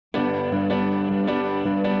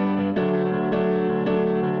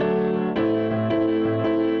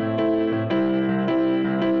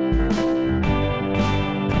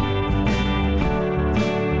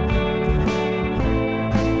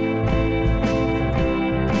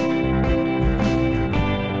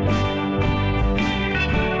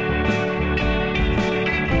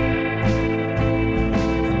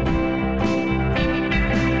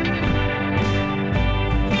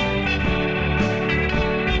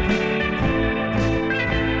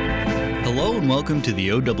welcome to the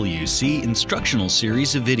OWC instructional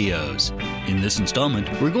series of videos. In this installment,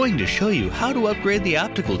 we're going to show you how to upgrade the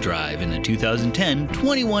optical drive in the 2010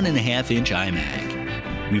 21.5-inch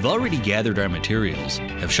iMac. We've already gathered our materials,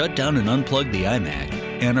 have shut down and unplugged the iMac,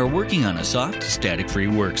 and are working on a soft, static-free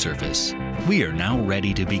work surface. We are now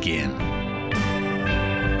ready to begin.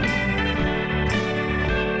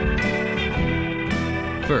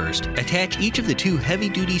 First, attach each of the two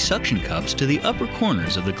heavy-duty suction cups to the upper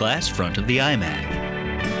corners of the glass front of the iMac.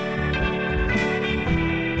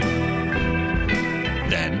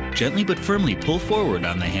 Then, gently but firmly pull forward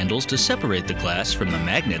on the handles to separate the glass from the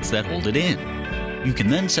magnets that hold it in. You can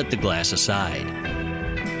then set the glass aside.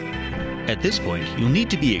 At this point, you'll need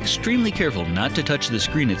to be extremely careful not to touch the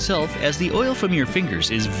screen itself, as the oil from your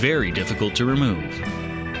fingers is very difficult to remove.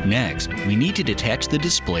 Next, we need to detach the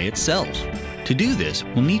display itself. To do this,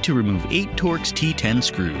 we'll need to remove 8 Torx T10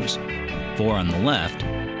 screws, 4 on the left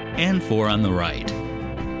and 4 on the right.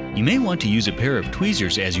 You may want to use a pair of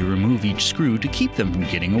tweezers as you remove each screw to keep them from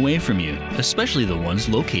getting away from you, especially the ones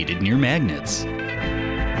located near magnets.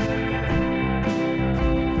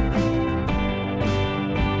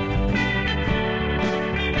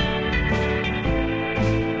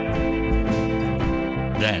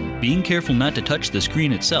 Then, being careful not to touch the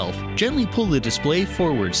screen itself, gently pull the display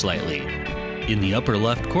forward slightly. In the upper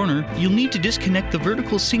left corner, you'll need to disconnect the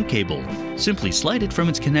vertical sync cable. Simply slide it from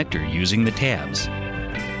its connector using the tabs.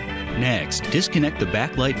 Next, disconnect the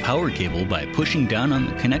backlight power cable by pushing down on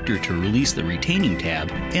the connector to release the retaining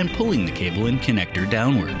tab and pulling the cable and connector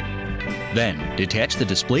downward. Then, detach the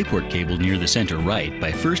DisplayPort cable near the center right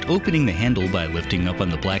by first opening the handle by lifting up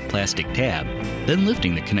on the black plastic tab, then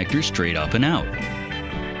lifting the connector straight up and out.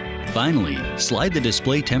 Finally, slide the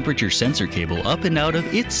display temperature sensor cable up and out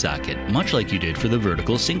of its socket, much like you did for the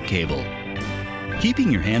vertical sync cable. Keeping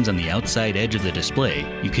your hands on the outside edge of the display,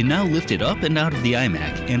 you can now lift it up and out of the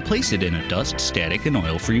iMac and place it in a dust, static, and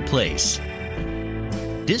oil-free place.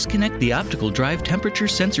 Disconnect the optical drive temperature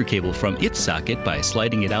sensor cable from its socket by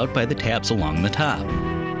sliding it out by the tabs along the top.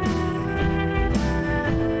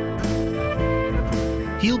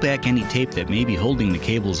 Peel back any tape that may be holding the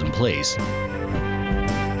cables in place.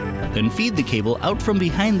 Then feed the cable out from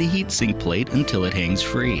behind the heatsink plate until it hangs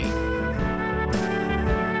free.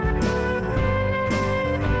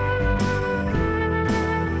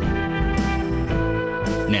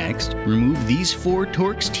 Next, remove these 4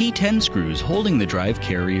 Torx T10 screws holding the drive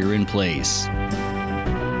carrier in place.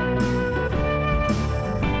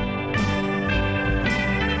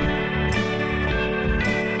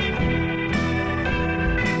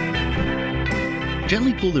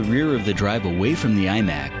 Gently pull the rear of the drive away from the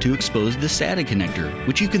iMac to expose the SATA connector,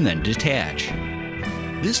 which you can then detach.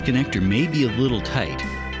 This connector may be a little tight.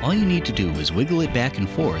 All you need to do is wiggle it back and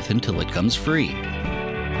forth until it comes free.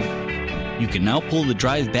 You can now pull the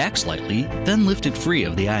drive back slightly, then lift it free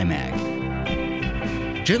of the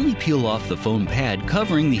iMac. Gently peel off the foam pad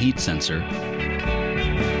covering the heat sensor.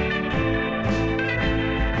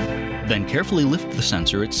 Then carefully lift the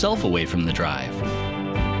sensor itself away from the drive.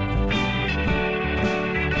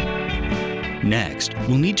 Next,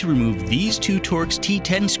 we'll need to remove these 2 Torx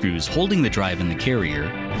T10 screws holding the drive in the carrier,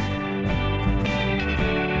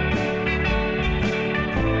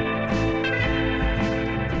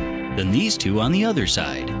 then these 2 on the other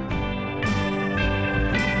side.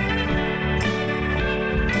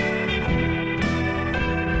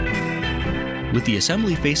 With the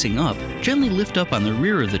assembly facing up, gently lift up on the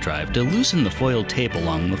rear of the drive to loosen the foiled tape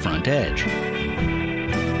along the front edge.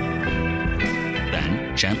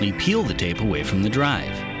 Gently peel the tape away from the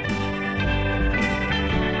drive.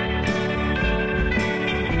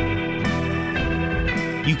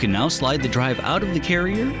 You can now slide the drive out of the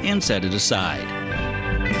carrier and set it aside.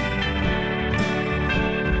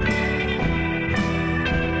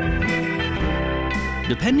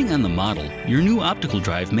 Depending on the model, your new optical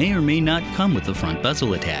drive may or may not come with the front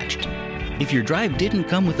bezel attached. If your drive didn't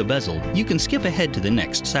come with a bezel, you can skip ahead to the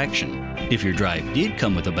next section. If your drive did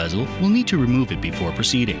come with a bezel, we'll need to remove it before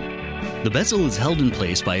proceeding. The bezel is held in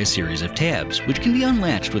place by a series of tabs, which can be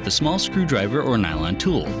unlatched with a small screwdriver or nylon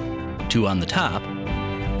tool. 2 on the top,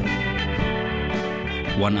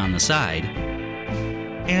 1 on the side,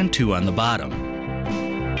 and 2 on the bottom.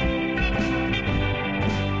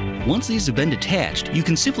 Once these have been detached, you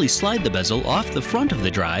can simply slide the bezel off the front of the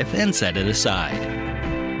drive and set it aside.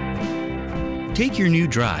 Take your new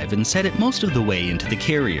drive and set it most of the way into the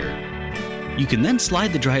carrier. You can then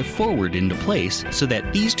slide the drive forward into place so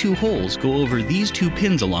that these 2 holes go over these 2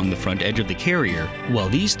 pins along the front edge of the carrier, while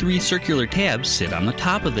these 3 circular tabs sit on the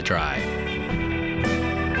top of the drive.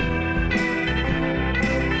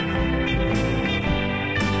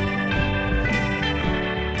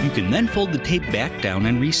 can then fold the tape back down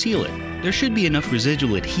and reseal it. There should be enough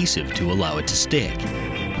residual adhesive to allow it to stick.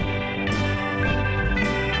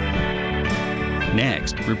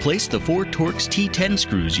 Next, replace the 4 Torx T10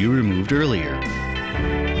 screws you removed earlier.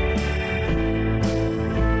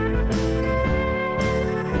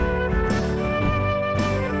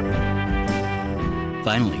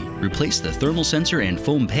 Finally, replace the thermal sensor and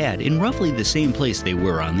foam pad in roughly the same place they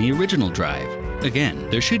were on the original drive. Again,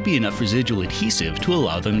 there should be enough residual adhesive to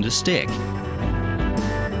allow them to stick.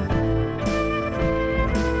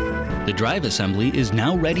 The drive assembly is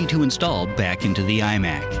now ready to install back into the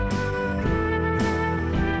iMac.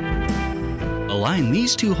 Align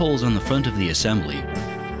these 2 holes on the front of the assembly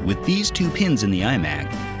with these 2 pins in the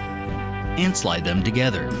iMac and slide them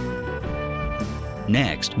together.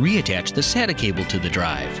 Next, reattach the SATA cable to the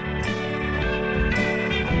drive.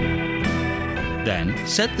 Then,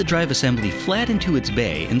 set the drive assembly flat into its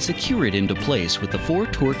bay and secure it into place with the 4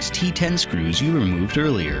 Torx T10 screws you removed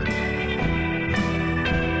earlier.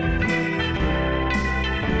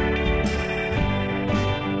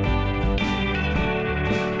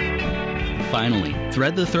 Finally,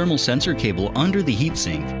 thread the thermal sensor cable under the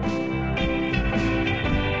heatsink.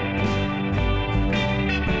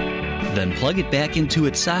 Then plug it back into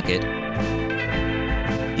its socket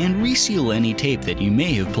and reseal any tape that you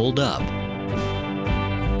may have pulled up.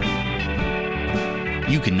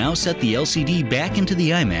 You can now set the LCD back into the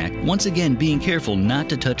iMac, once again being careful not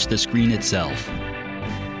to touch the screen itself.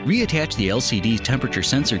 Reattach the LCD's temperature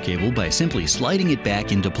sensor cable by simply sliding it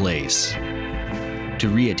back into place. To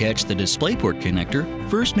reattach the DisplayPort connector,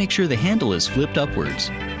 first make sure the handle is flipped upwards.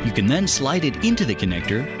 You can then slide it into the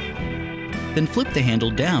connector, then flip the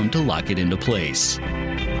handle down to lock it into place.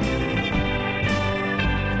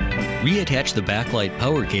 Reattach the backlight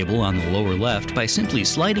power cable on the lower left by simply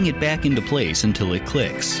sliding it back into place until it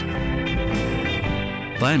clicks.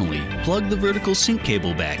 Finally, plug the vertical sync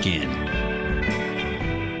cable back in.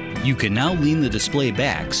 You can now lean the display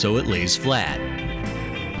back so it lays flat.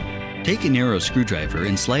 Take a narrow screwdriver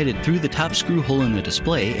and slide it through the top screw hole in the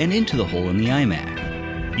display and into the hole in the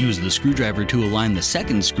iMac. Use the screwdriver to align the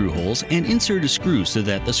second screw holes and insert a screw so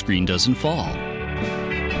that the screen doesn't fall.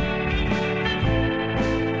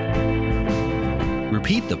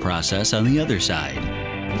 Repeat the process on the other side.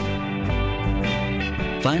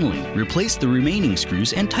 Finally, replace the remaining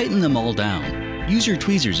screws and tighten them all down. Use your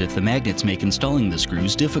tweezers if the magnets make installing the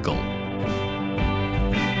screws difficult.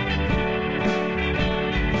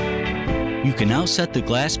 You can now set the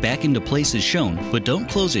glass back into place as shown, but don't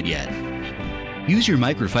close it yet. Use your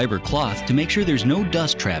microfiber cloth to make sure there's no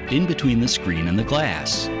dust trapped in between the screen and the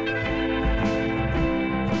glass.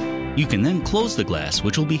 You can then close the glass,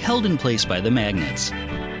 which will be held in place by the magnets.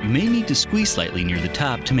 You may need to squeeze slightly near the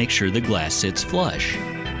top to make sure the glass sits flush.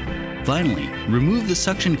 Finally, remove the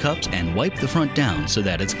suction cups and wipe the front down so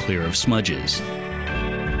that it's clear of smudges.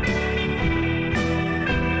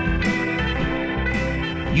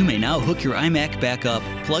 You may now hook your iMac back up,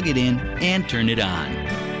 plug it in, and turn it on.